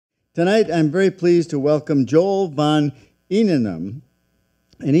Tonight, I'm very pleased to welcome Joel van Eenennaam,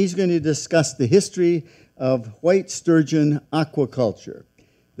 and he's going to discuss the history of white sturgeon aquaculture,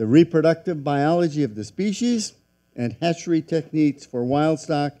 the reproductive biology of the species, and hatchery techniques for wild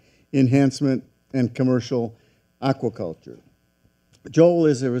stock, enhancement, and commercial aquaculture. Joel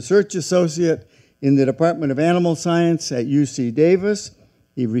is a research associate in the Department of Animal Science at UC Davis.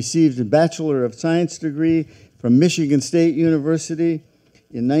 He received a Bachelor of Science degree from Michigan State University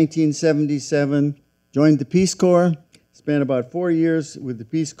in 1977, joined the Peace Corps, spent about 4 years with the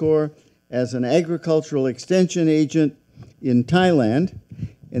Peace Corps as an agricultural extension agent in Thailand,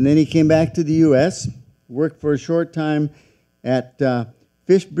 and then he came back to the U.S., worked for a short time at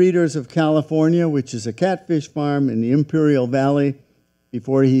Fish Breeders of California, which is a catfish farm in the Imperial Valley,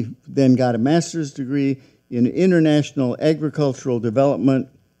 before he then got a master's degree in international agricultural development,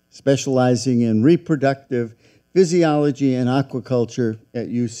 specializing in reproductive physiology and aquaculture at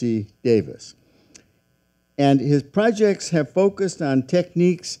UC Davis. And his projects have focused on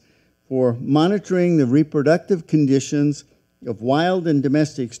techniques for monitoring the reproductive conditions of wild and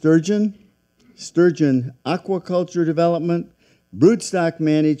domestic sturgeon, sturgeon aquaculture development, broodstock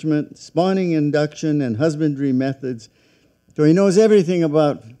management, spawning induction, and husbandry methods. So he knows everything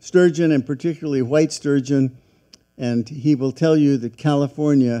about sturgeon, and particularly white sturgeon, and he will tell you that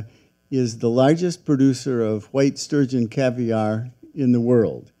California is the largest producer of white sturgeon caviar in the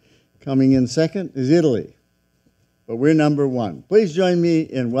world. Coming in second is Italy, but we're number one. Please join me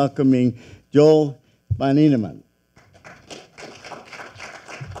in welcoming Joel van Eenennaam.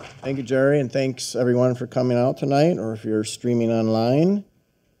 Thank you, Jerry, and thanks everyone for coming out tonight, or if you're streaming online.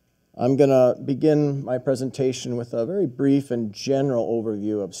 I'm going to begin my presentation with a very brief and general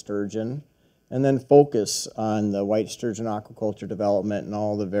overview of sturgeon, and then focus on the white sturgeon aquaculture development and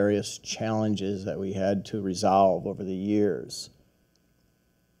all the various challenges that we had to resolve over the years.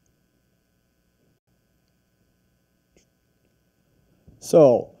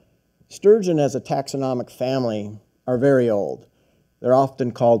 So, sturgeon as a taxonomic family are very old. They're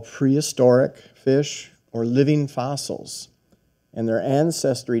often called prehistoric fish or living fossils, and their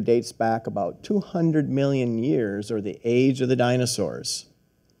ancestry dates back about 200 million years, or the age of the dinosaurs.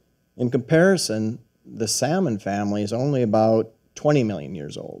 In comparison, the salmon family is only about 20 million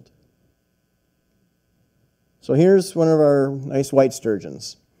years old. So here's one of our nice white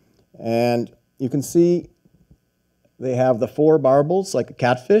sturgeons. And you can see they have the 4 barbels like a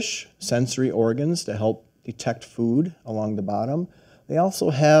catfish, sensory organs to help detect food along the bottom. They also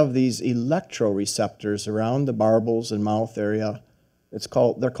have these electroreceptors around the barbels and mouth area. They're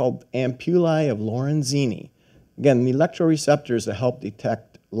called ampullae of Lorenzini. Again, the electroreceptors to help detect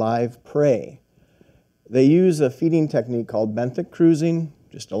live prey. They use a feeding technique called benthic cruising,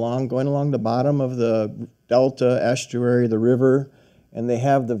 just going along the bottom of the delta, estuary, the river, and they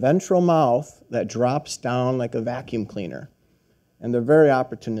have the ventral mouth that drops down like a vacuum cleaner. And they're very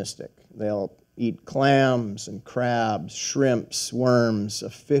opportunistic. They'll eat clams and crabs, shrimps, worms, a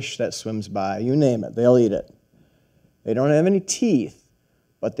fish that swims by, you name it, they'll eat it. They don't have any teeth,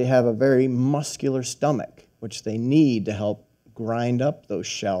 but they have a very muscular stomach, which they need to help grind up those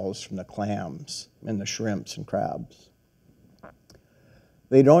shells from the clams and the shrimps and crabs.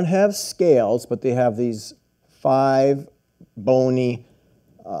 They don't have scales, but they have these 5 bony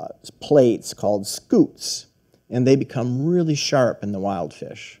plates called scutes, and they become really sharp in the wild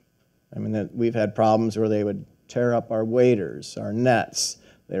fish. I mean, we've had problems where they would tear up our waders, our nets.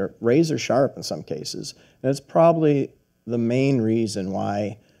 They're razor sharp in some cases, and it's probably the main reason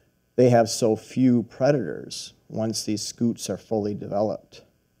why they have so few predators once these scutes are fully developed.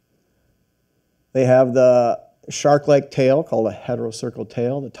 They have the shark-like tail called a heterocircle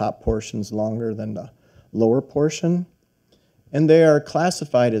tail. The top portion's longer than the lower portion. And they are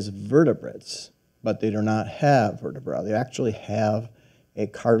classified as vertebrates, but they do not have vertebra. They actually have a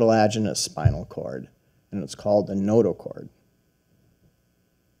cartilaginous spinal cord, and it's called the notochord.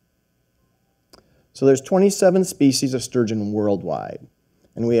 So there's 27 species of sturgeon worldwide,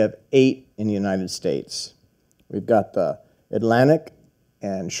 and we have 8 in the United States. We've got the Atlantic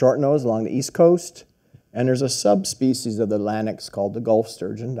and short nose along the East Coast, and there's a subspecies of the Atlantic called the Gulf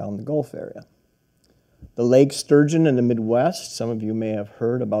sturgeon down the Gulf area. The lake sturgeon in the Midwest, some of you may have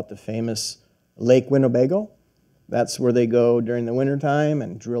heard about the famous Lake Winnebago. That's where they go during the wintertime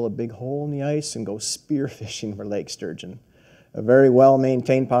and drill a big hole in the ice and go spear fishing for lake sturgeon. A very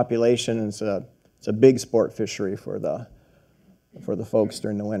well-maintained population, and it's a big sport fishery for the folks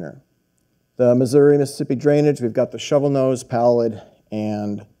during the winter. The Missouri-Mississippi drainage, we've got the shovel-nosed, pallid,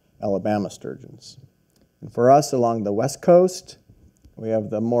 and Alabama sturgeons. And for us along the west coast, we have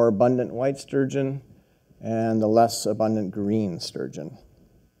the more abundant white sturgeon and the less abundant green sturgeon.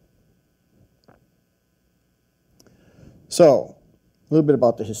 So, a little bit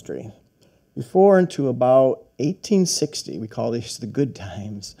about the history. Before into about 1860, we call these the good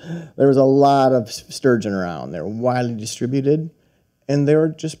times, there was a lot of sturgeon around. They were widely distributed, and they were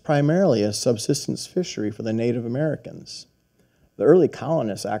just primarily a subsistence fishery for the Native Americans. The early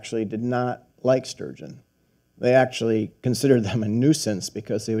colonists actually did not like sturgeon. They actually considered them a nuisance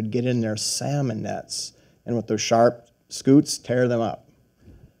because they would get in their salmon nets and with their sharp scoots tear them up.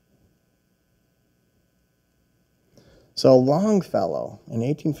 So Longfellow in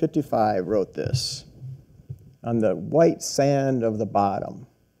 1855 wrote this: "On the white sand of the bottom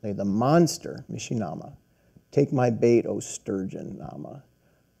lay the monster Mishinama. Take my bait, O sturgeon nama.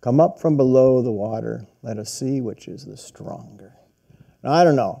 Come up from below the water, let us see which is the stronger." Now, I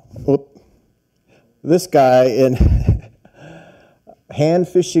don't know. This guy in hand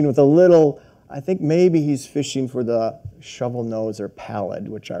fishing with a little, I think maybe he's fishing for the shovel nose or pallid,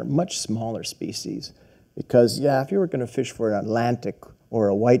 which are much smaller species. Because, yeah, if you were going to fish for an Atlantic or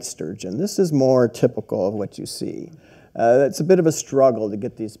a white sturgeon, this is more typical of what you see. It's a bit of a struggle to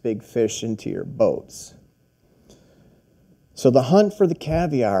get these big fish into your boats. So the hunt for the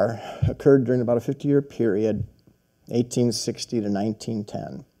caviar occurred during about a 50-year period, 1860 to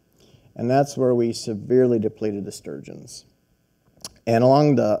 1910. And that's where we severely depleted the sturgeons. And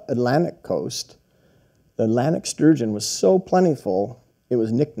along the Atlantic coast, the Atlantic sturgeon was so plentiful, it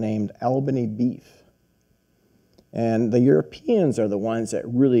was nicknamed Albany beef. And the Europeans are the ones that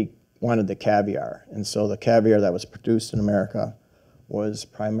really wanted the caviar. And so the caviar that was produced in America was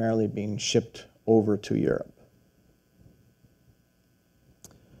primarily being shipped over to Europe.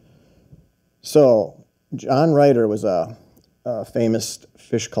 So John Ryder was a famous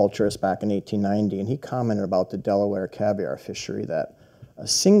fish culturist back in 1890, and he commented about the Delaware caviar fishery that a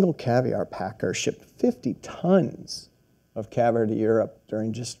single caviar packer shipped 50 tons of caviar to Europe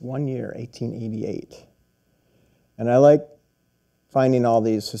during just 1 year, 1888. And I like finding all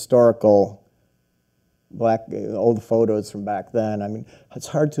these historical old photos from back then. I mean, it's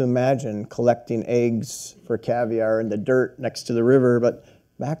hard to imagine collecting eggs for caviar in the dirt next to the river, but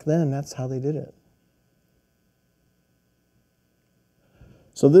back then, that's how they did it.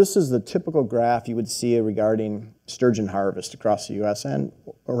 So this is the typical graph you would see regarding sturgeon harvest across the U.S. and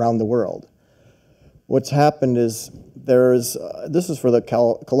around the world. What's happened is this is for the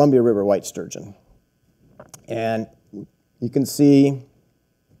Columbia River white sturgeon. And you can see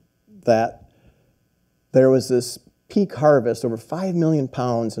that there was this peak harvest, over 5 million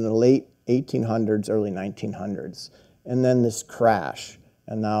pounds in the late 1800s, early 1900s, and then this crash,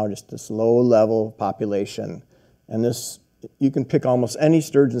 and now just this low level population. And this, you can pick almost any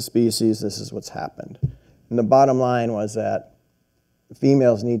sturgeon species, this is what's happened. And the bottom line was that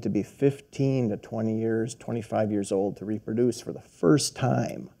females need to be 15 to 20 years, 25 years old to reproduce for the first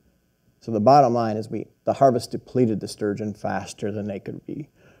time. So the bottom line is the harvest depleted the sturgeon faster than they could be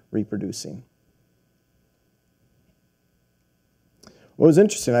reproducing. What was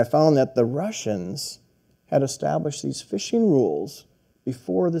interesting, I found that the Russians had established these fishing rules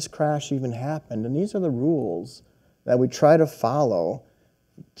before this crash even happened. And these are the rules that we try to follow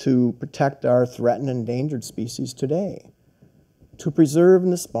to protect our threatened and endangered species today. To preserve in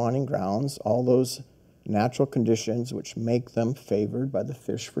the spawning grounds all those natural conditions which make them favored by the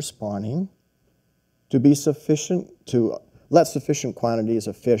fish for spawning, to let sufficient quantities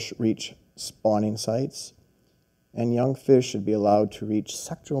of fish reach spawning sites, and young fish should be allowed to reach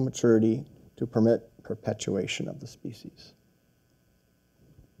sexual maturity to permit perpetuation of the species.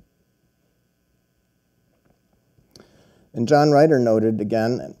 And John Ryder noted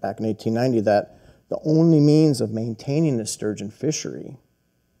again back in 1890 that the only means of maintaining the sturgeon fishery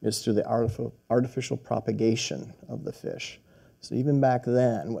is through the artificial propagation of the fish. So even back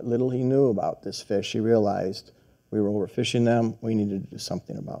then, what little he knew about this fish, he realized we were overfishing them, we needed to do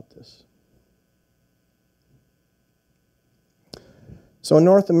something about this. So in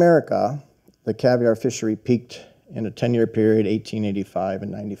North America, the caviar fishery peaked in a 10-year period, 1885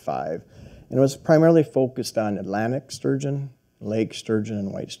 and 95, and it was primarily focused on Atlantic sturgeon, lake sturgeon,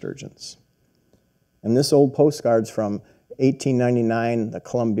 and white sturgeons. And this old postcard's from 1899, the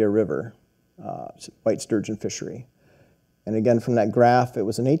Columbia River white sturgeon fishery. And again, from that graph, it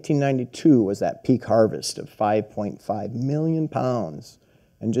was in 1892 was that peak harvest of 5.5 million pounds.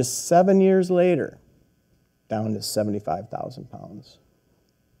 And just 7 years later, down to 75,000 pounds.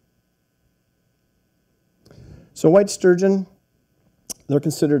 So white sturgeon, they're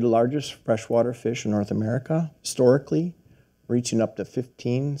considered the largest freshwater fish in North America, historically, reaching up to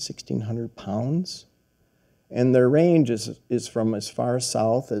 1,600 pounds. And their range is from as far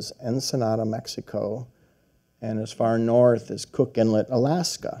south as Ensenada, Mexico, and as far north as Cook Inlet,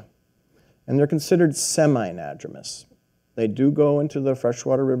 Alaska. And they're considered semi-anadromous. They do go into the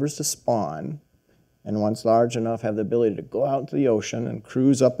freshwater rivers to spawn, and once large enough have the ability to go out into the ocean and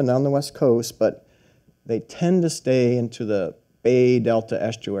cruise up and down the west coast, but they tend to stay into the bay delta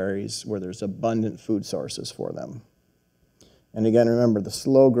estuaries where there's abundant food sources for them. And again, remember the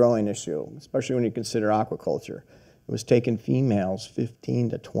slow growing issue, especially when you consider aquaculture. It was taking females 15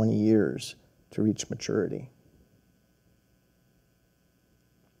 to 20 years to reach maturity.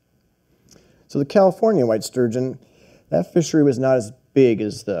 So the California white sturgeon, that fishery was not as big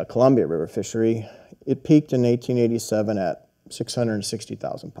as the Columbia River fishery. It peaked in 1887 at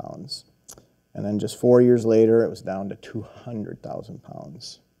 660,000 pounds. And then just 4 years later, it was down to 200,000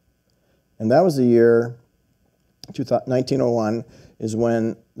 pounds. And that was the year, 1901, is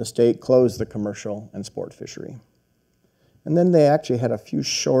when the state closed the commercial and sport fishery. And then they actually had a few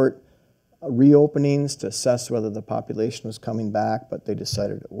short reopenings to assess whether the population was coming back, but they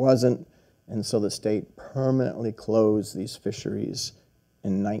decided it wasn't. And so the state permanently closed these fisheries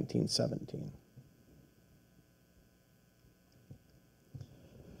in 1917.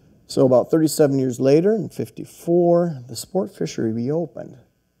 So about 37 years later, in 54, the sport fishery reopened.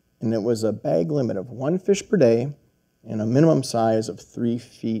 And it was a bag limit of 1 fish per day and a minimum size of 3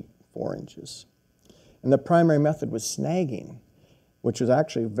 feet 4 inches. And the primary method was snagging, which was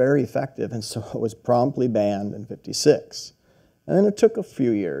actually very effective, and so it was promptly banned in 56. And then it took a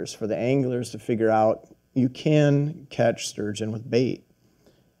few years for the anglers to figure out you can catch sturgeon with bait.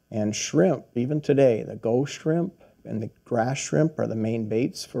 And shrimp, even today, the ghost shrimp and the grass shrimp are the main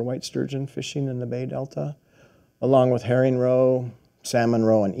baits for white sturgeon fishing in the Bay Delta, along with herring roe, salmon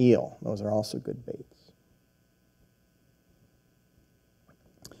roe, and eel. Those are also good baits.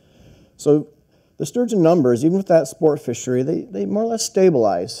 So the sturgeon numbers, even with that sport fishery, they more or less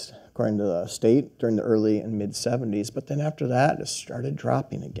stabilized, according to the state, during the early and mid-70s, but then after that, it started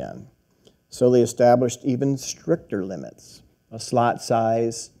dropping again. So they established even stricter limits, a slot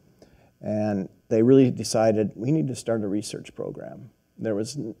size, and they really decided we need to start a research program. There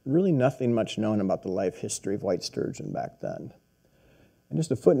was really nothing much known about the life history of white sturgeon back then. And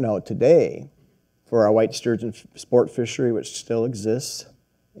just a footnote, today, for our white sturgeon sport fishery, which still exists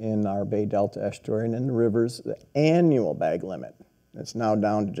in our Bay Delta estuary and in the rivers, the annual bag limit, it's now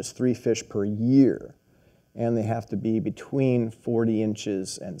down to just 3 fish per year. And they have to be between 40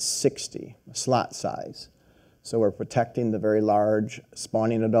 inches and 60, a slot size. So we're protecting the very large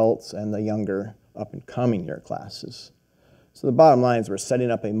spawning adults and the younger up-and-coming year classes. So the bottom line is we're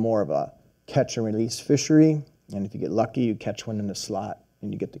setting up more of a catch and release fishery, and if you get lucky, you catch one in the slot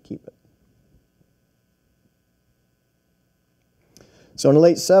and you get to keep it. So in the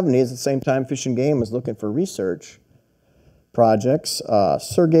late 70s, at the same time Fish and Game was looking for research projects,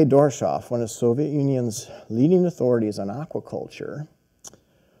 Sergei Dorshoff, one of the Soviet Union's leading authorities on aquaculture,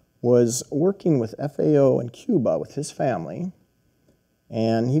 was working with FAO in Cuba with his family,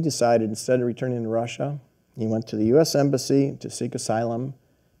 and he decided instead of returning to Russia, he went to the U.S. Embassy to seek asylum,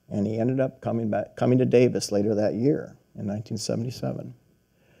 and he ended up coming to Davis later that year in 1977.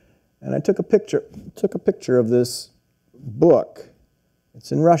 And I took a picture of this book.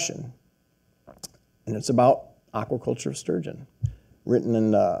 It's in Russian, and it's about aquaculture of sturgeon, written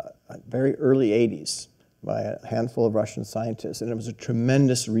in the very early 80s by a handful of Russian scientists, and it was a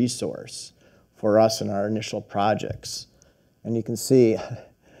tremendous resource for us in our initial projects. And you can see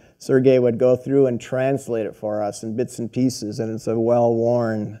Sergei would go through and translate it for us in bits and pieces, and it's a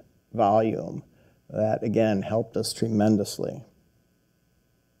well-worn volume that, again, helped us tremendously.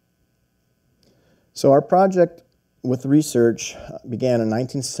 So our project with research began in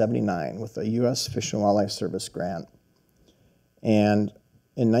 1979 with a U.S. Fish and Wildlife Service grant. And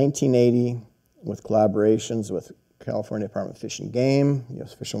in 1980, with collaborations with California Department of Fish and Game,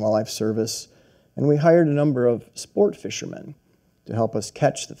 U.S. Fish and Wildlife Service, and we hired a number of sport fishermen to help us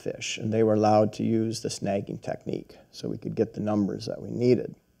catch the fish, and they were allowed to use the snagging technique so we could get the numbers that we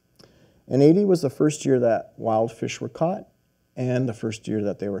needed. And 80 was the first year that wild fish were caught and the first year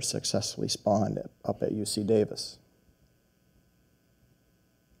that they were successfully spawned up at UC Davis.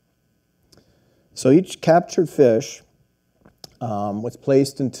 So each captured fish was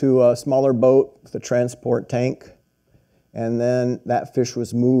placed into a smaller boat with a transport tank, and then that fish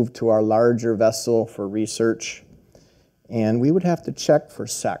was moved to our larger vessel for research. And we would have to check for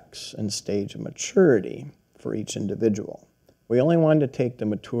sex and stage of maturity for each individual. We only wanted to take the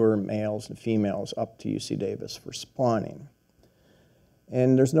mature males and females up to UC Davis for spawning.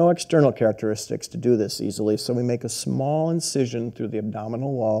 And there's no external characteristics to do this easily, so we make a small incision through the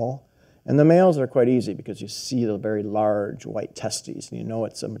abdominal wall. And the males are quite easy because you see the very large white testes and you know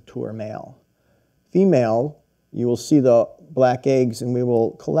it's a mature male. Female, you will see the black eggs, and we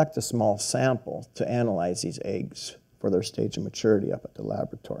will collect a small sample to analyze these eggs for their stage of maturity up at the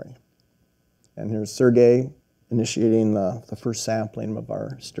laboratory. And here's Sergey initiating the first sampling of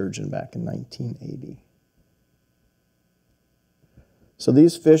our sturgeon back in 1980. So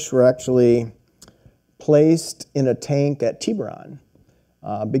these fish were actually placed in a tank at Tiburon,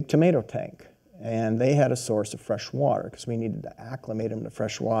 a big tomato tank. And they had a source of fresh water because we needed to acclimate them to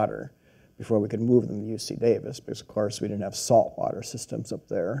fresh water before we could move them to UC Davis, because of course we didn't have saltwater systems up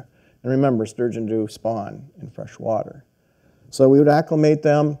there. And remember, sturgeon do spawn in fresh water. So we would acclimate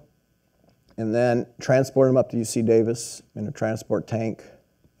them and then transport them up to UC Davis in a transport tank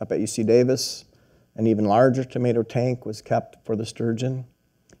up at UC Davis. An even larger tomato tank was kept for the sturgeon.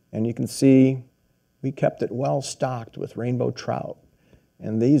 And you can see we kept it well stocked with rainbow trout.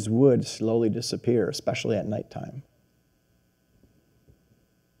 And these would slowly disappear, especially at nighttime.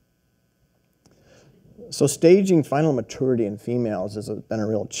 So staging final maturity in females has been a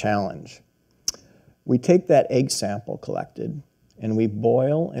real challenge. We take that egg sample collected, and we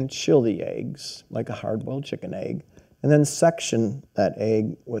boil and chill the eggs like a hard-boiled chicken egg, and then section that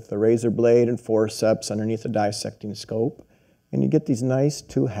egg with the razor blade and forceps underneath a dissecting scope, and you get these nice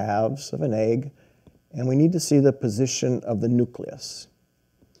two halves of an egg, and we need to see the position of the nucleus.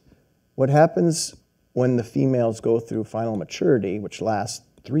 What happens when the females go through final maturity, which lasts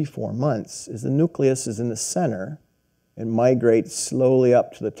 3-4 months, is the nucleus is in the center and migrates slowly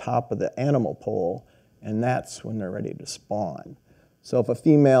up to the top of the animal pole, and that's when they're ready to spawn. So if a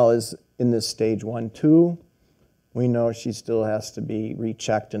female is in this stage 1, 2, we know she still has to be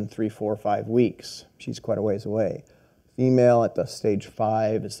rechecked in 3, 4, 5 weeks. She's quite a ways away. Female at the stage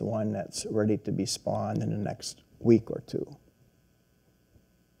 5 is the one that's ready to be spawned in the next week or 2.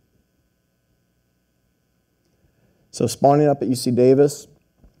 So spawning up at UC Davis,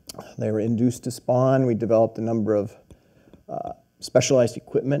 they were induced to spawn. We developed a number of specialized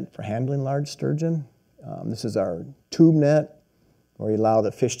equipment for handling large sturgeon. This is our tube net, where you allow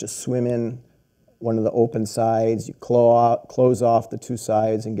the fish to swim in one of the open sides. You close off the 2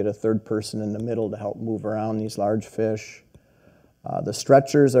 sides and get a third person in the middle to help move around these large fish. The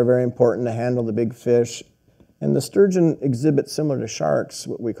stretchers are very important to handle the big fish. And the sturgeon exhibit, similar to sharks,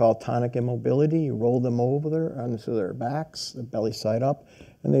 what we call tonic immobility. You roll them over onto their backs, the belly side up,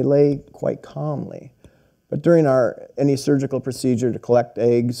 and they lay quite calmly. But during any surgical procedure to collect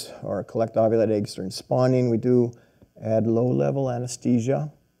eggs or collect ovulate eggs during spawning, we do add low-level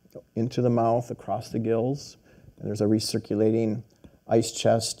anesthesia into the mouth across the gills. And there's a recirculating ice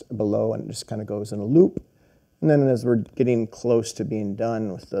chest below, and it just kind of goes in a loop. And then as we're getting close to being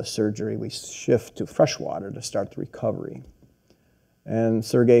done with the surgery, we shift to fresh water to start the recovery. And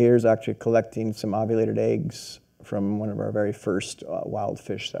Sergey here is actually collecting some ovulated eggs from one of our very first wild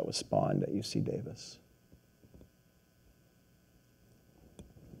fish that was spawned at UC Davis.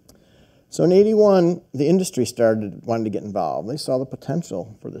 So in '81, the industry wanted to get involved. They saw the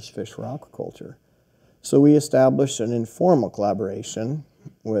potential for this fish for aquaculture. So we established an informal collaboration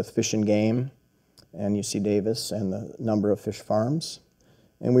with Fish and Game and UC Davis and a number of fish farms.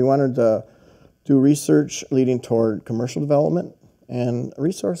 And we wanted to do research leading toward commercial development, and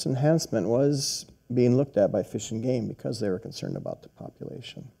resource enhancement was being looked at by Fish and Game because they were concerned about the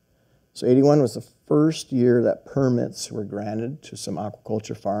population. So '81 was the first year that permits were granted to some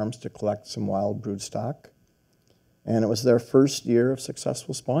aquaculture farms to collect some wild broodstock. And it was their first year of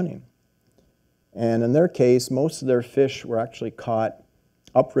successful spawning. And in their case, most of their fish were actually caught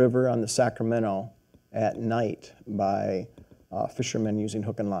upriver on the Sacramento at night by fishermen using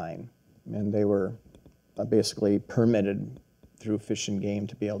hook and line. And they were basically permitted through Fish and Game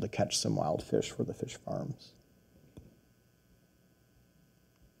to be able to catch some wild fish for the fish farms.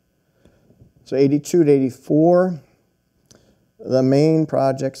 So '82 to '84, the main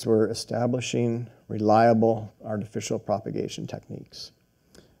projects were establishing reliable artificial propagation techniques.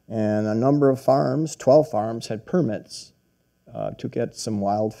 And a number of farms, 12 farms, had permits to get some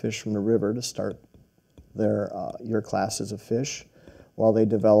wild fish from the river to start their year classes of fish while they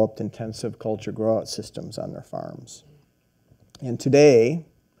developed intensive culture grow-out systems on their farms. And today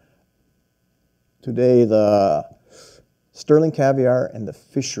the Sterling Caviar and the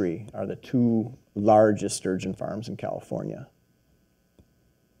Fishery are the 2 largest sturgeon farms in California.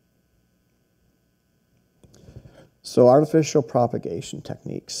 So artificial propagation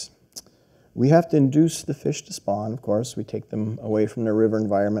techniques. We have to induce the fish to spawn, of course. We take them away from the river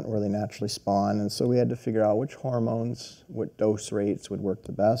environment where they naturally spawn, and so we had to figure out which hormones, what dose rates would work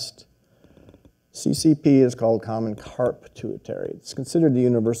the best. CCP is called common carp pituitary. It's considered the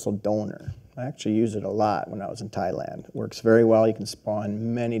universal donor. I actually used it a lot when I was in Thailand. It works very well. You can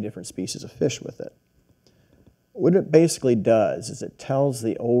spawn many different species of fish with it. What it basically does is it tells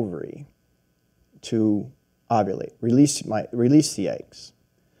the ovary to ovulate, release the eggs.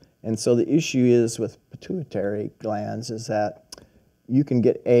 And so the issue is with pituitary glands is that you can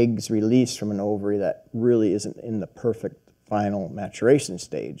get eggs released from an ovary that really isn't in the perfect final maturation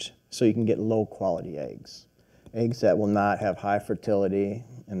stage. So you can get low quality eggs. Eggs that will not have high fertility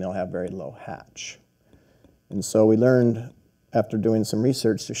and they'll have very low hatch. And so we learned after doing some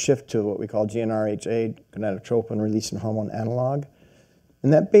research to shift to what we call GnRHA, gonadotropin releasing hormone analog.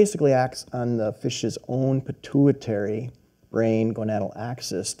 And that basically acts on the fish's own pituitary brain gonadal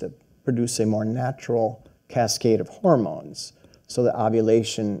axis to produce a more natural cascade of hormones. So the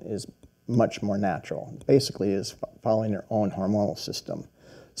ovulation is much more natural. Basically is following their own hormonal system.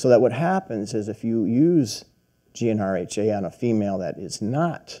 So that what happens is if you use GnRHA on a female that is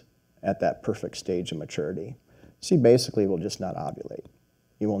not at that perfect stage of maturity, she basically will just not ovulate.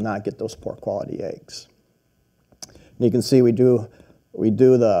 You will not get those poor quality eggs. And you can see we do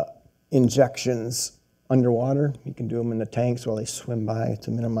the injections underwater. You can do them in the tanks while they swim by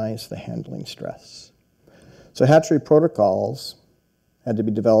to minimize the handling stress. So hatchery protocols had to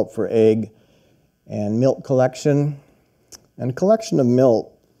be developed for egg and milk collection. And collection of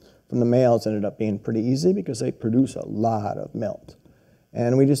milk from the males ended up being pretty easy because they produce a lot of milk.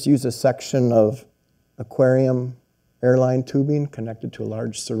 And we just use a section of aquarium airline tubing connected to a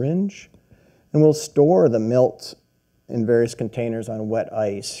large syringe. And we'll store the milk in various containers on wet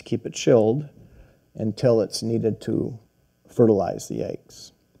ice, keep it chilled until it's needed to fertilize the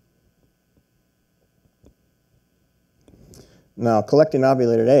eggs. Now, collecting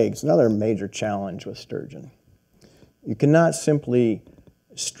ovulated eggs, another major challenge with sturgeon. You cannot simply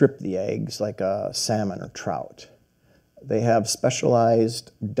strip the eggs like a salmon or trout. They have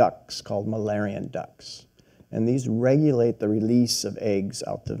specialized ducts called Mullerian ducts. And these regulate the release of eggs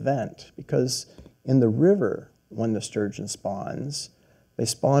out the vent because in the river, when the sturgeon spawns, they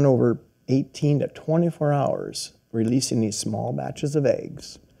spawn over 18 to 24 hours, releasing these small batches of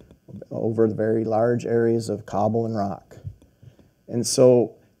eggs over the very large areas of cobble and rock. And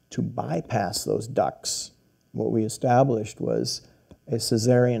so to bypass those ducts, what we established was a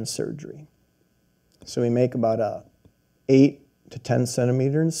cesarean surgery. So we make about a 8 to 10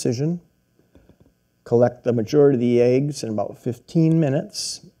 centimeter incision, collect the majority of the eggs in about 15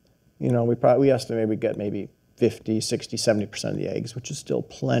 minutes. You know, we estimate we get maybe 50, 60, 70% of the eggs, which is still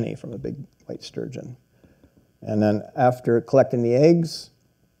plenty from a big white sturgeon. And then after collecting the eggs,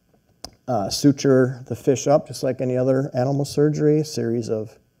 suture the fish up just like any other animal surgery, a series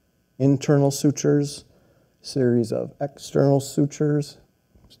of internal sutures, series of external sutures.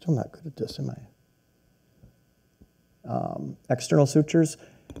 I'm still not good at this, am I? External sutures,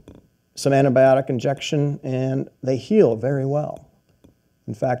 some antibiotic injection, and they heal very well.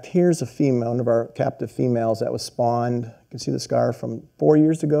 In fact, here's a female, one of our captive females that was spawned. You can see the scar from 4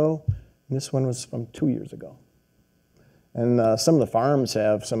 years ago, and this one was from 2 years ago. And some of the farms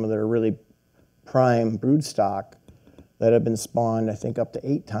have some of their really prime brood stock that have been spawned, I think, up to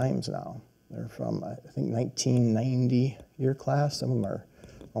 8 times now. They're from, I think, 1990 year class. Some of them are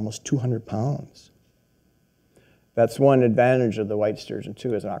almost 200 pounds. That's one advantage of the white sturgeon,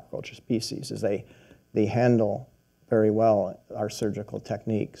 too, as an aquaculture species, is they handle very well our surgical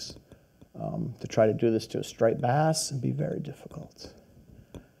techniques. To try to do this to a striped bass would be very difficult.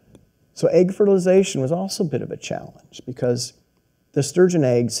 So egg fertilization was also a bit of a challenge because the sturgeon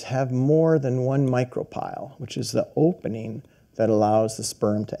eggs have more than one micropyle, which is the opening that allows the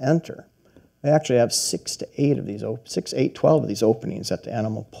sperm to enter. They actually have 6 to 8 of these, 6, 8, 12 of these openings at the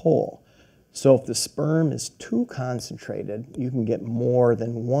animal pole. So if the sperm is too concentrated, you can get more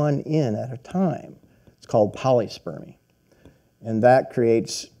than one in at a time. It's called polyspermy. And that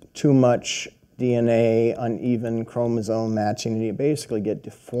creates too much DNA, uneven chromosome matching, and you basically get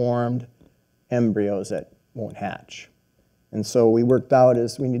deformed embryos that won't hatch. And so we worked out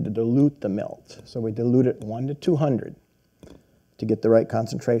is we need to dilute the milk. So we dilute it 1 to 200 to get the right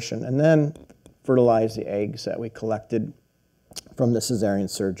concentration, and then fertilize the eggs that we collected from the cesarean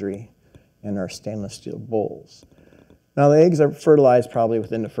surgery in our stainless steel bowls. Now the eggs are fertilized probably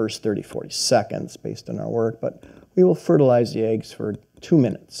within the first 30, 40 seconds based on our work, but we will fertilize the eggs for 2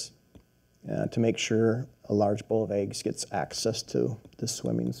 minutes to make sure a large bowl of eggs gets access to the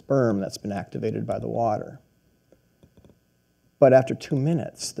swimming sperm that's been activated by the water. But after 2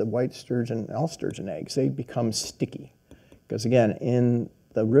 minutes, the white sturgeon, all sturgeon eggs, they become sticky. Because again, in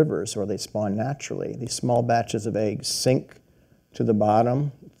the rivers where they spawn naturally, these small batches of eggs sink to the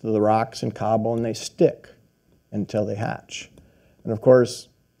bottom, to the rocks and cobble, and they stick until they hatch. And of course,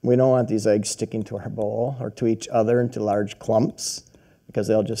 we don't want these eggs sticking to our bowl or to each other into large clumps because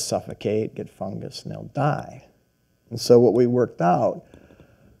they'll just suffocate, get fungus, and they'll die. And so what we worked out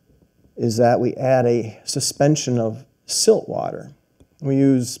is that we add a suspension of silt water. We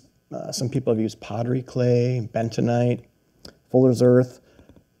use, some people have used pottery clay, bentonite, fuller's earth,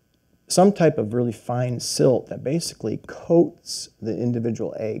 some type of really fine silt that basically coats the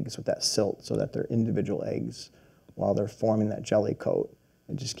individual eggs with that silt so that they're individual eggs while they're forming that jelly coat.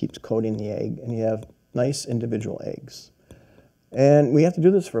 It just keeps coating the egg, and you have nice individual eggs. And we have to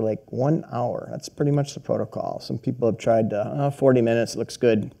do this for like 1 hour. That's pretty much the protocol. Some people have tried 40 minutes, it looks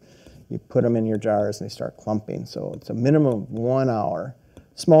good. You put them in your jars and they start clumping. So it's a minimum of 1 hour.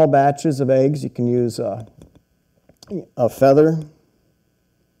 Small batches of eggs, you can use a feather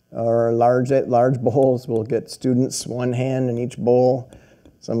or large bowls. We'll get students 1 hand in each bowl.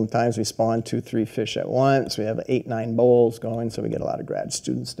 Sometimes we spawn 2, 3 fish at once. We have 8, 9 bowls going, so we get a lot of grad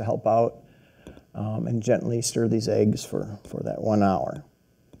students to help out and gently stir these eggs for that 1 hour.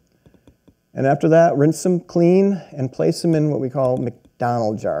 And after that, rinse them clean and place them in what we call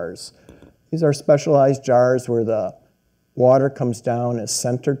McDonald jars. These are specialized jars where the water comes down a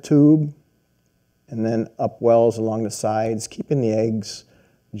center tube and then up wells along the sides, keeping the eggs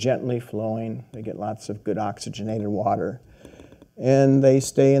gently flowing. They get lots of good oxygenated water. And they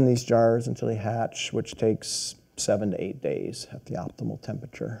stay in these jars until they hatch, which takes 7 to 8 days at the optimal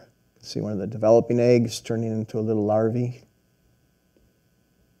temperature. You can see one of the developing eggs turning into a little larvae.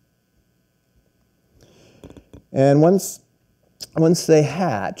 And once they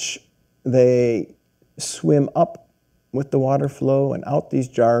hatch, they swim up with the water flow and out these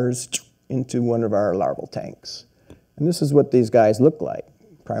jars into one of our larval tanks. And this is what these guys look like.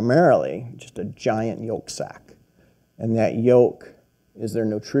 Primarily just a giant yolk sac. And that yolk is their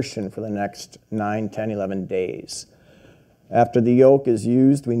nutrition for the next 9, 10, 11 days. After the yolk is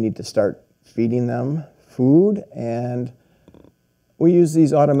used, we need to start feeding them food, and we use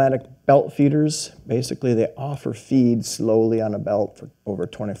these automatic belt feeders. Basically, they offer feed slowly on a belt for over a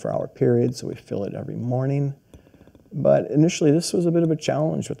 24-hour period, so we fill it every morning. But initially, this was a bit of a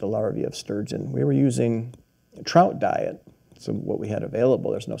challenge with the larvae of sturgeon. We were using a trout diet, so what we had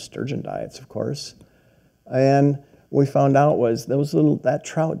available. There's no sturgeon diets, of course. And what we found out was that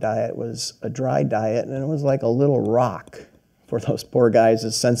trout diet was a dry diet, and it was like a little rock for those poor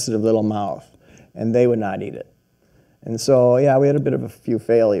guys' sensitive little mouth, and they would not eat it. And so, yeah, we had a bit of a few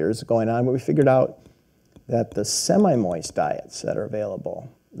failures going on, but we figured out that the semi-moist diets that are available,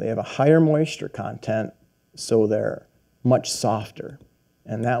 they have a higher moisture content, so they're much softer.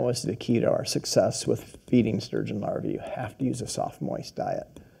 And that was the key to our success with feeding sturgeon larvae. You have to use a soft, moist diet.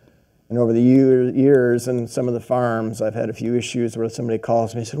 And over the years in some of the farms, I've had a few issues where somebody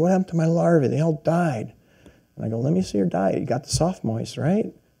calls me and said, "What happened to my larvae? They all died." And I go, "Let me see your diet. You got the soft, moist,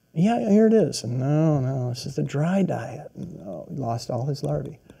 right?" "Yeah, here it is." And no, this is the dry diet. And no, he lost all his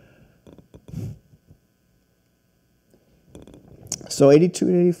larvae. So 82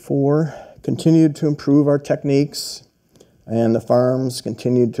 and 84 continued to improve our techniques, and the farms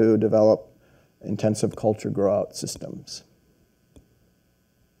continued to develop intensive culture grow-out systems.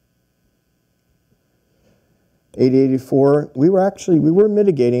 84, we were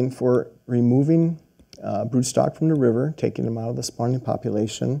mitigating for removing broodstock from the river, taking them out of the spawning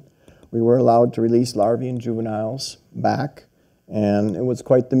population. We were allowed to release larvae and juveniles back, and it was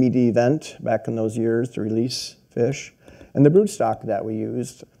quite the meaty event back in those years to release fish. And the broodstock that we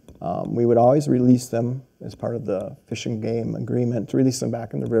used, we would always release them as part of the Fish and Game agreement to release them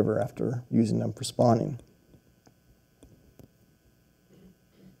back in the river after using them for spawning.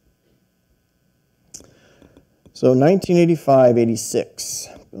 So 1985-86,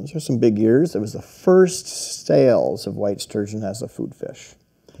 those are some big years. It was the first sales of white sturgeon as a food fish.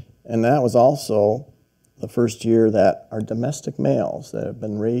 And that was also the first year that our domestic males that have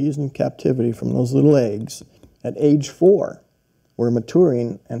been raised in captivity from those little eggs at age 4 were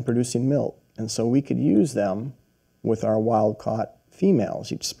maturing and producing milk. And so we could use them with our wild-caught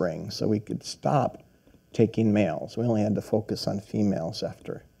females each spring, so we could stop taking males. We only had to focus on females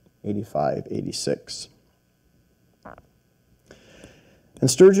after 85, 86. And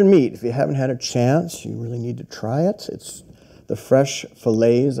sturgeon meat, if you haven't had a chance, you really need to try it. The fresh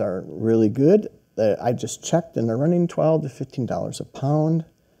fillets are really good. I just checked, and they're running $12 to $15 a pound.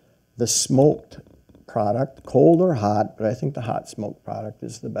 The smoked product, cold or hot, but I think the hot smoked product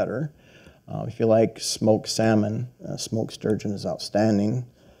is the better. If you like smoked salmon, smoked sturgeon is outstanding.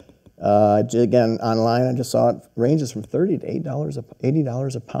 Again, online, I just saw it ranges from $30 to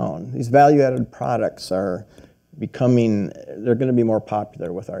 $80 a pound. These value-added products are they're going to be more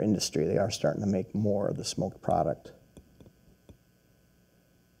popular with our industry. They are starting to make more of the smoked product.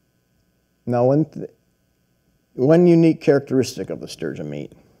 Now, one unique characteristic of the sturgeon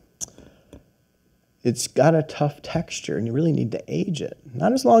meat, it's got a tough texture, and you really need to age it.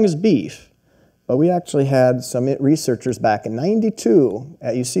 Not as long as beef, but we actually had some researchers back in '92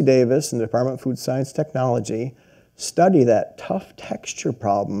 at UC Davis in the Department of Food Science Technology study that tough texture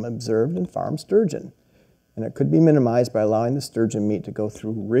problem observed in farm sturgeon. And it could be minimized by allowing the sturgeon meat to go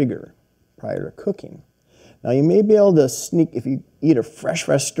through rigor prior to cooking. Now, you may be able to sneak, if you eat a fresh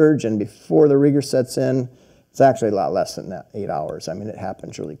sturgeon before the rigor sets in, it's actually a lot less than that, 8 hours. I mean, it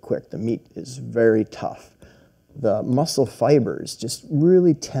happens really quick. The meat is very tough. The muscle fibers just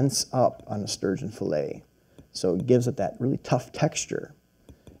really tense up on a sturgeon fillet. So it gives it that really tough texture.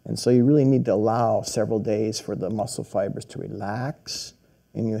 And so you really need to allow several days for the muscle fibers to relax,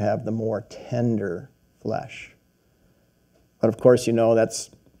 and you have the more tender flesh. But of course, you know, that's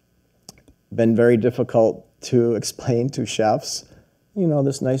been very difficult to explain to chefs. You know,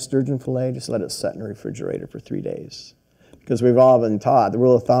 this nice sturgeon fillet, just let it set in the refrigerator for 3 days. Because we've all been taught, the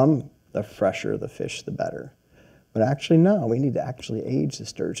rule of thumb, the fresher the fish, the better. But actually, no, we need to actually age the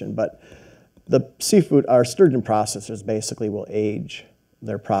sturgeon. But the seafood, our sturgeon processors basically will age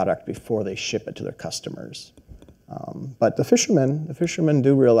their product before they ship it to their customers. But the fishermen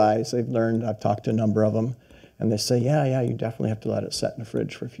do realize, they've learned, I've talked to a number of them, and they say, yeah, you definitely have to let it set in the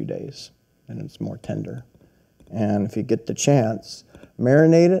fridge for a few days, and it's more tender. And if you get the chance,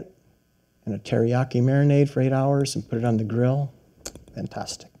 marinate it in a teriyaki marinade for 8 hours and put it on the grill.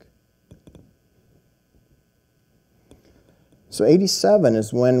 Fantastic. So '87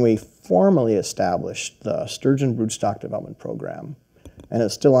 is when we formally established the Sturgeon Broodstock Development Program, and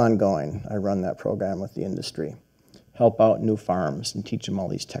it's still ongoing. I run that program with the industry, help out new farms and teach them all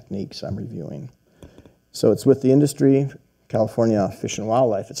these techniques I'm reviewing. So it's with the industry, California Fish and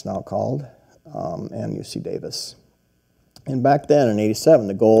Wildlife it's now called, and UC Davis. And back then in '87,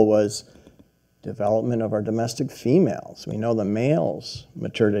 the goal was development of our domestic females. We know the males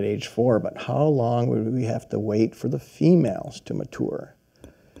matured at age 4, but how long would we have to wait for the females to mature?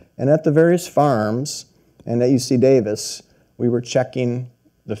 And at the various farms and at UC Davis, we were checking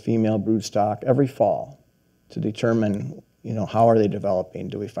the female broodstock every fall to determine, you know, how are they developing?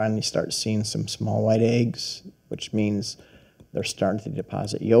 Do we finally start seeing some small white eggs, which means they're starting to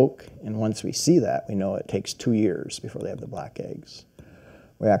deposit yolk? And once we see that, we know it takes 2 years before they have the black eggs.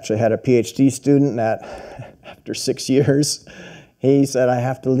 We actually had a PhD student that, after 6 years, he said, I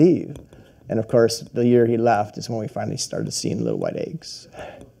have to leave. And of course, the year he left is when we finally started seeing little white eggs.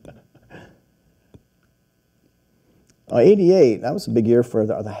 '88, that was a big year for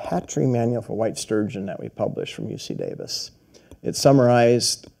the hatchery manual for white sturgeon that we published from UC Davis. It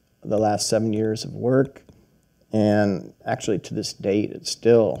summarized the last 7 years of work, and actually to this date, it's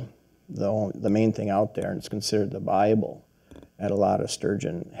still the main thing out there, and it's considered the Bible at a lot of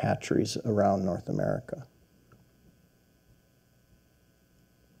sturgeon hatcheries around North America.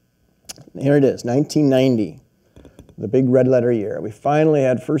 Here it is, 1990, the big red letter year. We finally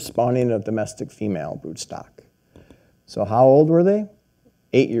had first spawning of domestic female broodstock. So how old were they?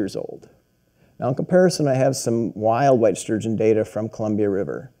 8 years old. Now in comparison, I have some wild white sturgeon data from Columbia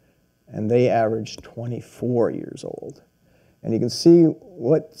River, and they averaged 24 years old. And you can see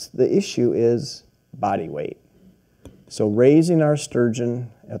what the issue is: body weight. So raising our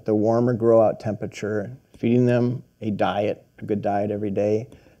sturgeon at the warmer grow-out temperature, feeding them a good diet every day,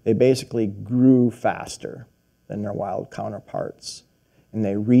 they basically grew faster than their wild counterparts. And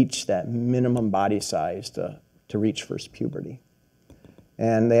they reached that minimum body size to reach first puberty.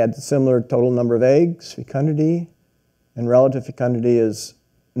 And they had similar total number of eggs, fecundity, and relative fecundity is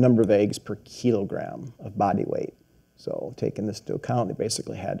number of eggs per kilogram of body weight. So taking this into account, they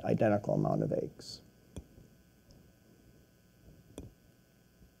basically had identical amount of eggs.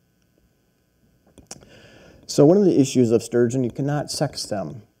 So one of the issues of sturgeon, you cannot sex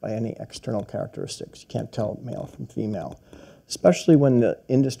them by any external characteristics. You can't tell male from female, especially when the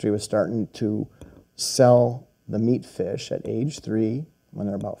industry was starting to sell the meat fish at age 3, when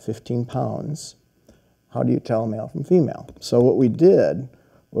they're about 15 pounds. How do you tell male from female? So what we did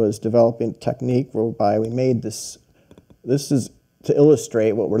was developing a technique whereby we made this. This is to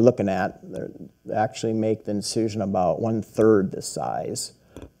illustrate what we're looking at. They actually make the incision about 1/3 this size.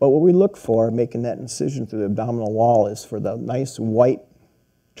 But what we look for, making that incision through the abdominal wall, is for the nice white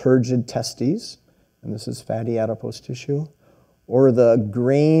turgid testes, and this is fatty adipose tissue, or the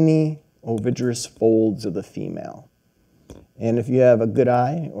grainy ovigerous folds of the female. And if you have a good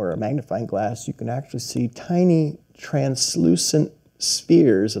eye or a magnifying glass, you can actually see tiny translucent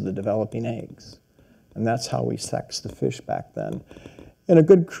spheres of the developing eggs. And that's how we sexed the fish back then. And a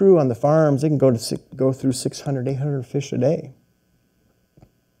good crew on the farms, they can go through 600, 800 fish a day.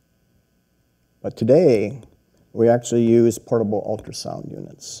 But today, we actually use portable ultrasound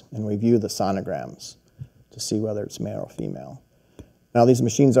units, and we view the sonograms to see whether it's male or female. Now, these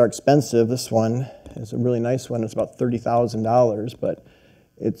machines are expensive. This one is a really nice one. It's about $30,000, but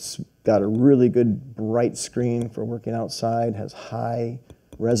it's got a really good bright screen for working outside, has high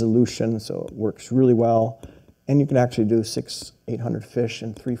resolution, so it works really well. And you can actually do 600-800 fish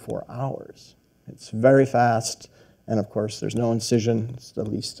in 3-4 hours. It's very fast, and of course, there's no incision. It's the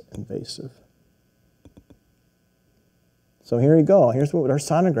least invasive. So here you go. Here's what our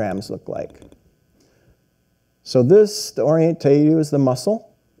sonograms look like. So this, to orient to you, is the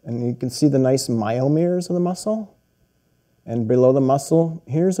muscle, and you can see the nice myomeres of the muscle. And below the muscle,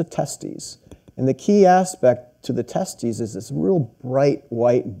 here's the testes. And the key aspect to the testes is this real bright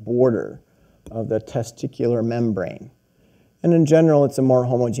white border of the testicular membrane. And in general, it's a more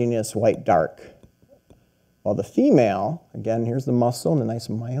homogeneous white dark. While the female, again, here's the muscle and the nice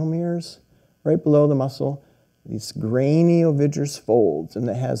myomeres. Right below the muscle, these grainy ovigerous folds, and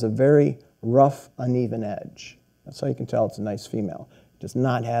it has a very rough, uneven edge. That's how you can tell it's a nice female. It does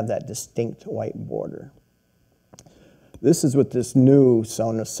not have that distinct white border. This is with this new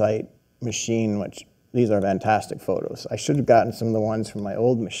Sonosite machine, which these are fantastic photos. I should have gotten some of the ones from my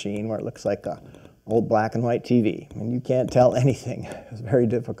old machine where it looks like a old black and white TV, and you can't tell anything. It's very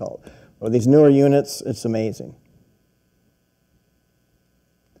difficult. But with these newer units, it's amazing.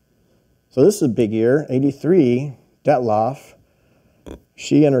 So this is a big year, 83, Detloff.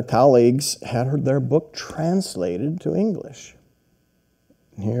 She and her colleagues had their book translated to English.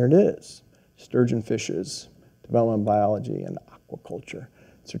 And here it is, Sturgeon Fishes, Development Biology and Aquaculture.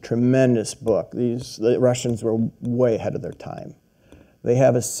 It's a tremendous book. The Russians were way ahead of their time. They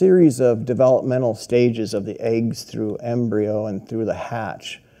have a series of developmental stages of the eggs through embryo and through the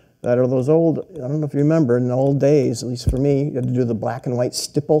hatch that are those old, I don't know if you remember, in the old days, at least for me, you had to do the black and white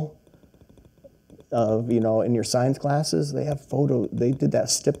stipple of, in your science classes. They did that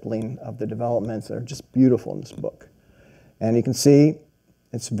stippling of the developments that are just beautiful in this book. And you can see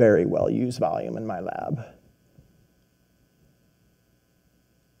it's very well used volume in my lab.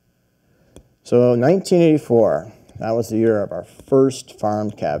 So 1984, that was the year of our first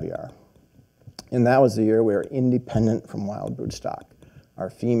farmed caviar. And that was the year we were independent from wild broodstock. Our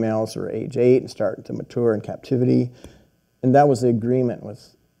females were age 8 and starting to mature in captivity. And that was the agreement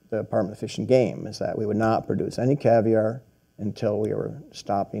with the Department of Fish and Game, is that we would not produce any caviar until we were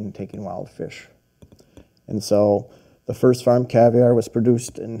stopping taking wild fish. And so the first farmed caviar was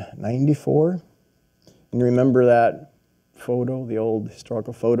produced in '94. And you remember that photo, the old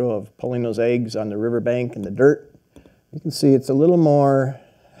historical photo of pulling those eggs on the riverbank in the dirt? You can see it's a little more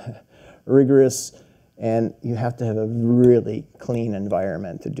rigorous, and you have to have a really clean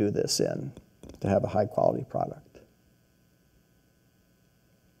environment to do this in, to have a high quality product.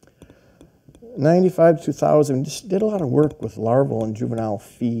 95 to 2000, just did a lot of work with larval and juvenile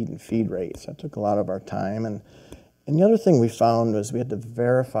feed and feed rates. That took a lot of our time. And the other thing we found was we had to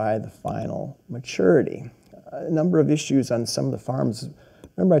verify the final maturity. A number of issues on some of the farms.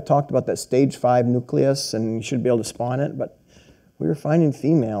 Remember I talked about that stage 5 nucleus and you should be able to spawn it, but we were finding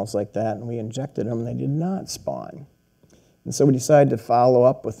females like that and we injected them and they did not spawn. And so we decided to follow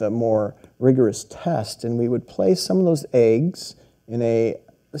up with a more rigorous test, and we would place some of those eggs in a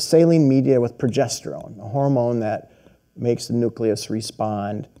saline media with progesterone, a hormone that makes the nucleus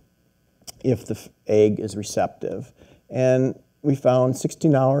respond if the egg is receptive. And we found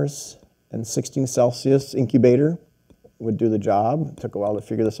 16 hours and 16 Celsius incubator would do the job. It took a while to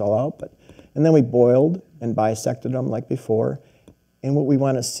figure this all out, and then we boiled and bisected them like before. And what we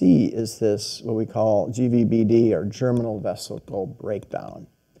want to see is this, what we call GVBD, or germinal vesicle breakdown.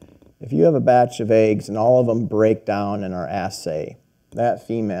 If you have a batch of eggs and all of them break down in our assay, that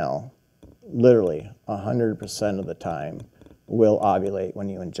female, literally 100% of the time, will ovulate when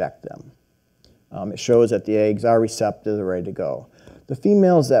you inject them. It shows that the eggs are receptive, they're ready to go. The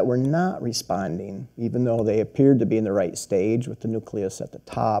females that were not responding, even though they appeared to be in the right stage with the nucleus at the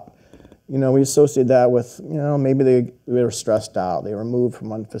top, we associate that with, maybe they were stressed out. They were moved from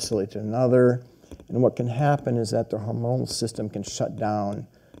one facility to another. And what can happen is that their hormonal system can shut down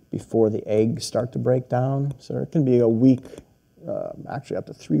before the eggs start to break down. So there can be a week, actually up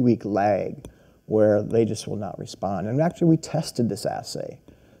to 3-week lag where they just will not respond. And actually we tested this assay.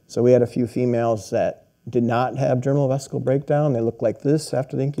 So we had a few females that did not have germinal vesicle breakdown. They looked like this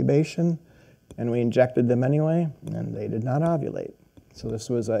after the incubation, and we injected them anyway, and they did not ovulate. So this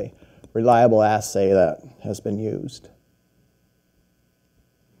was a reliable assay that has been used.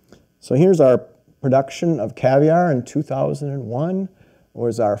 So here's our production of caviar in 2001,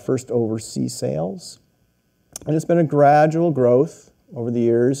 was our first overseas sales. And it's been a gradual growth over the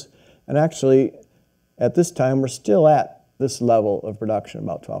years. And actually, At this time, we're still at this level of production,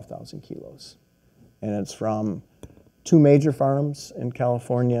 about 12,000 kilos. And it's from 2 major farms in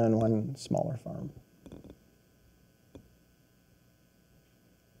California and 1 smaller farm.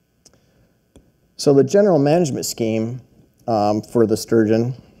 So the general management scheme for the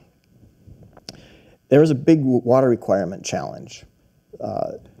sturgeon, there was a big water requirement challenge.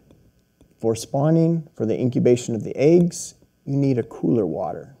 For spawning, for the incubation of the eggs, you need a cooler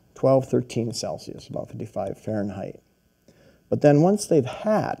water, 12, 13 Celsius, about 55 Fahrenheit. But then once they've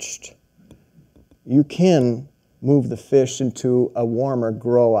hatched, you can move the fish into a warmer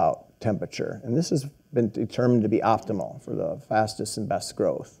grow-out temperature. And this has been determined to be optimal for the fastest and best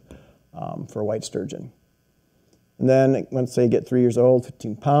growth for white sturgeon. And then once they get 3 years old,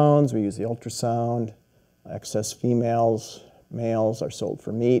 15 pounds, we use the ultrasound. Excess females, males are sold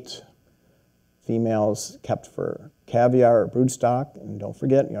for meat. Females kept for caviar or broodstock. And don't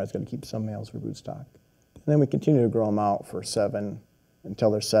forget, you always got to keep some males for broodstock. And then we continue to grow them out for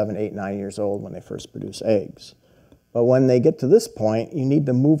until they're 7, 8, 9 years old when they first produce eggs. But when they get to this point, you need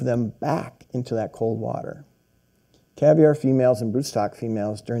to move them back into that cold water. Caviar females and broodstock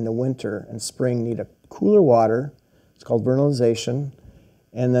females during the winter and spring need a cooler water. It's called vernalization,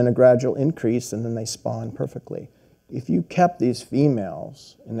 and then a gradual increase, and then they spawn perfectly. If you kept these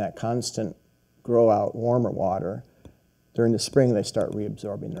females in that constant grow-out warmer water, during the spring they start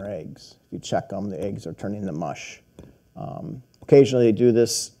reabsorbing their eggs. If you check them, the eggs are turning to mush. Occasionally they do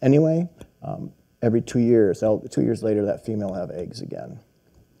this anyway. Every 2 years, 2 years later, that female will have eggs again.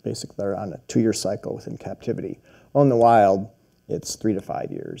 Basically, they're on a 2-year cycle within captivity. Well, in the wild, it's 3 to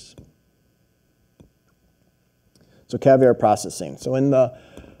 5 years. So caviar processing. So in the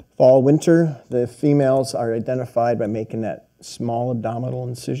fall, winter, the females are identified by making that small abdominal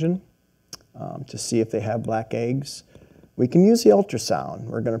incision to see if they have black eggs. We can use the ultrasound.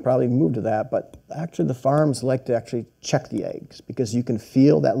 We're going to probably move to that, but actually the farms like to actually check the eggs because you can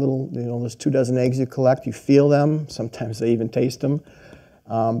feel that little, those 2 dozen eggs you collect, you feel them. Sometimes they even taste them.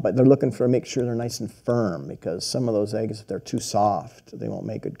 But they're looking for make sure they're nice and firm because some of those eggs, if they're too soft, they won't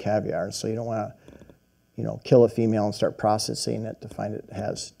make good caviar. So you don't want to, kill a female and start processing it to find it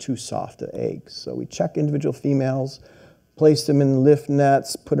has too soft of eggs. So we check individual females, place them in lift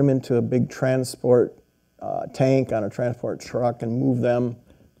nets, put them into a big transport tank on a transport truck and move them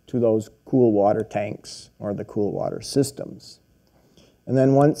to those cool water tanks or the cool water systems. And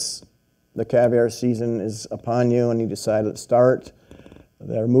then once the caviar season is upon you and you decide to start,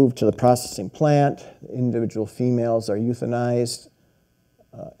 they're moved to the processing plant. The individual females are euthanized,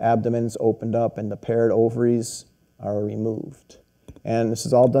 abdomens opened up, and the paired ovaries are removed. And this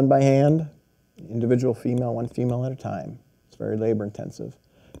is all done by hand, individual female, 1 female at a time. It's very labor intensive.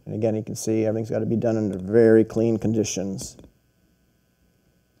 And again, you can see everything's got to be done under very clean conditions.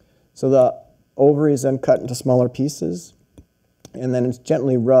 So the ovary is then cut into smaller pieces, and then it's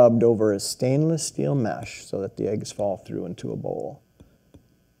gently rubbed over a stainless steel mesh so that the eggs fall through into a bowl.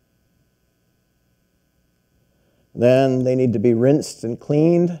 Then they need to be rinsed and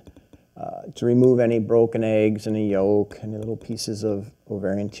cleaned to remove any broken eggs, any yolk, any little pieces of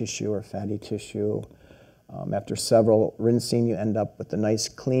ovarian tissue or fatty tissue. After several rinsing, you end up with a nice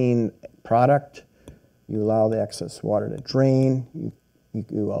clean product. You allow the excess water to drain.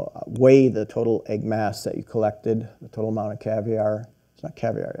 You weigh the total egg mass that you collected, the total amount of caviar. It's not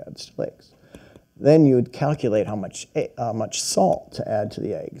caviar yet, it's still eggs. Then you would calculate how much salt to add to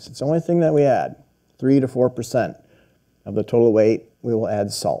the eggs. It's the only thing that we add. 3 to 4% of the total weight, we will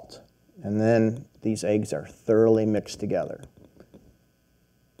add salt. And then these eggs are thoroughly mixed together.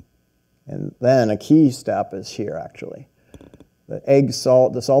 And then a key step is here, actually.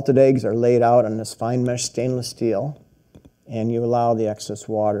 The salted eggs are laid out on this fine mesh stainless steel, and you allow the excess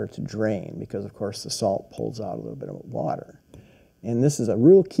water to drain because, of course, the salt pulls out a little bit of water. And this is a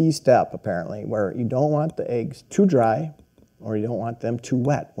real key step, apparently, where you don't want the eggs too dry or you don't want them too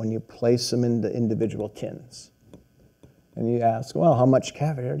wet when you place them in the individual tins. And you ask, well, how much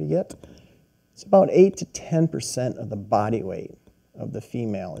caviar do you get? It's about 8 to 10% of the body weight of the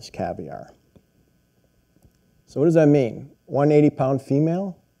female is caviar. So what does that mean? 180-pound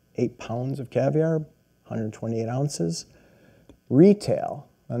female, 8 pounds of caviar, 128 ounces. Retail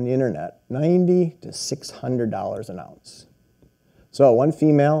on the internet, $90 to $600 an ounce. So one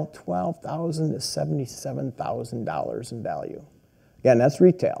female, $12,000 to $77,000 in value. Again, that's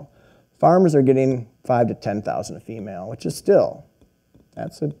retail. Farmers are getting $5,000 to $10,000 a female, which is still,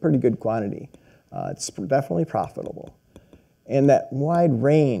 that's a pretty good quantity. It's definitely profitable. And that wide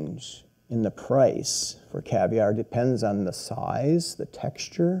range in the price for caviar depends on the size, the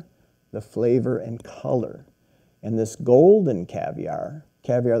texture, the flavor, and color. And this golden caviar,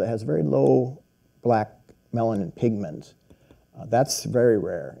 caviar that has very low black melanin pigment. That's very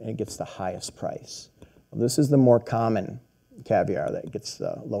rare, and it gets the highest price. Well, this is the more common caviar that gets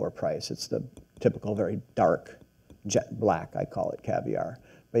the lower price. It's the typical, very dark, jet black, I call it, caviar.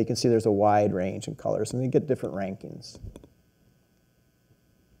 But you can see there's a wide range in colors, and they get different rankings.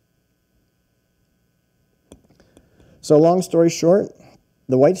 So long story short,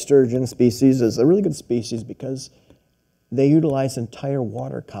 the white sturgeon species is a really good species because they utilize the entire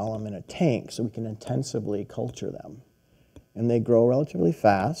water column in a tank, so we can intensively culture them. And they grow relatively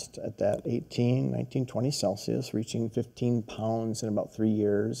fast at that 18, 19, 20 Celsius, reaching 15 pounds in about 3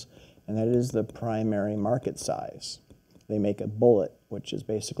 years, and that is the primary market size. They make a bullet, which is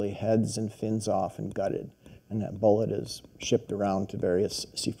basically heads and fins off and gutted, and that bullet is shipped around to various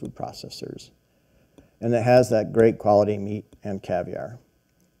seafood processors. And it has that great quality meat and caviar.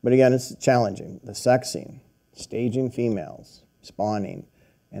 But again, it's challenging. The sexing, staging females, spawning,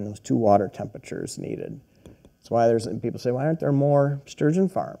 and those 2 water temperatures needed. That's why people say, why aren't there more sturgeon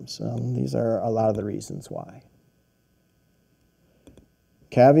farms? These are a lot of the reasons why.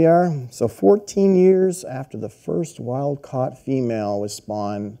 Caviar, so 14 years after the first wild-caught female was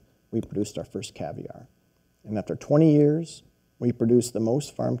spawned, we produced our first caviar. And after 20 years, we produced the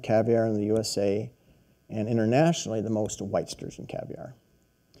most farmed caviar in the USA and internationally the most white sturgeon caviar.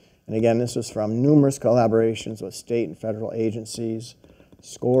 And again, this was from numerous collaborations with state and federal agencies,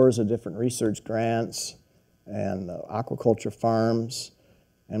 scores of different research grants, and aquaculture farms,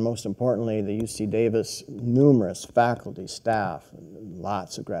 and most importantly, the UC Davis, numerous faculty, staff, and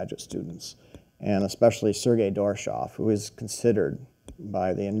lots of graduate students, and especially Sergei Dorshoff, who is considered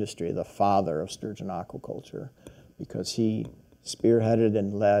by the industry the father of sturgeon aquaculture, because he spearheaded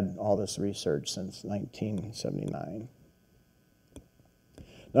and led all this research since 1979.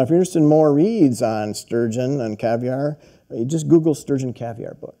 Now, if you're interested in more reads on sturgeon and caviar, you just Google sturgeon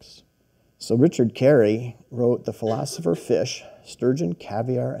caviar books. So Richard Carey wrote The Philosopher Fish, Sturgeon,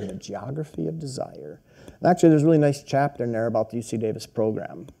 Caviar, and the Geography of Desire. And actually, there's a really nice chapter in there about the UC Davis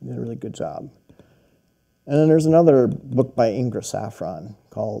program. He did a really good job. And then there's another book by Ingra Saffron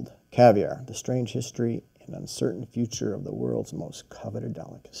called Caviar, The Strange History and Uncertain Future of the World's Most Coveted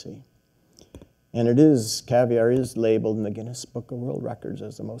Delicacy. And caviar is labeled in the Guinness Book of World Records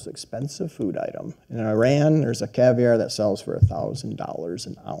as the most expensive food item. In Iran, there's a caviar that sells for $1,000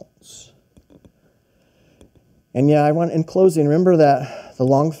 an ounce. And yeah, in closing, remember that the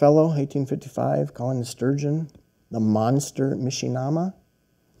Longfellow, 1855, calling the sturgeon the monster Mishinama?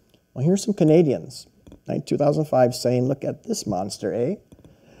 Well, here's some Canadians, 2005, saying, look at this monster, eh?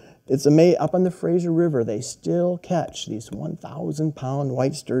 It's amazing, up on the Fraser River, they still catch these 1,000-pound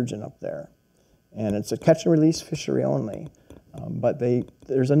white sturgeon up there. And it's a catch and release fishery only. But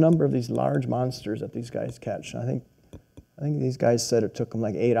there's a number of these large monsters that these guys catch. I think these guys said it took them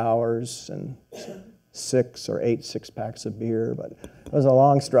like 8 hours and 6 or 8 six-packs of beer. But it was a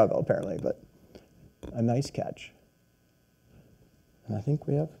long struggle, apparently, but a nice catch. And I think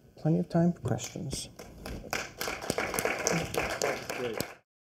we have plenty of time for questions. That's great.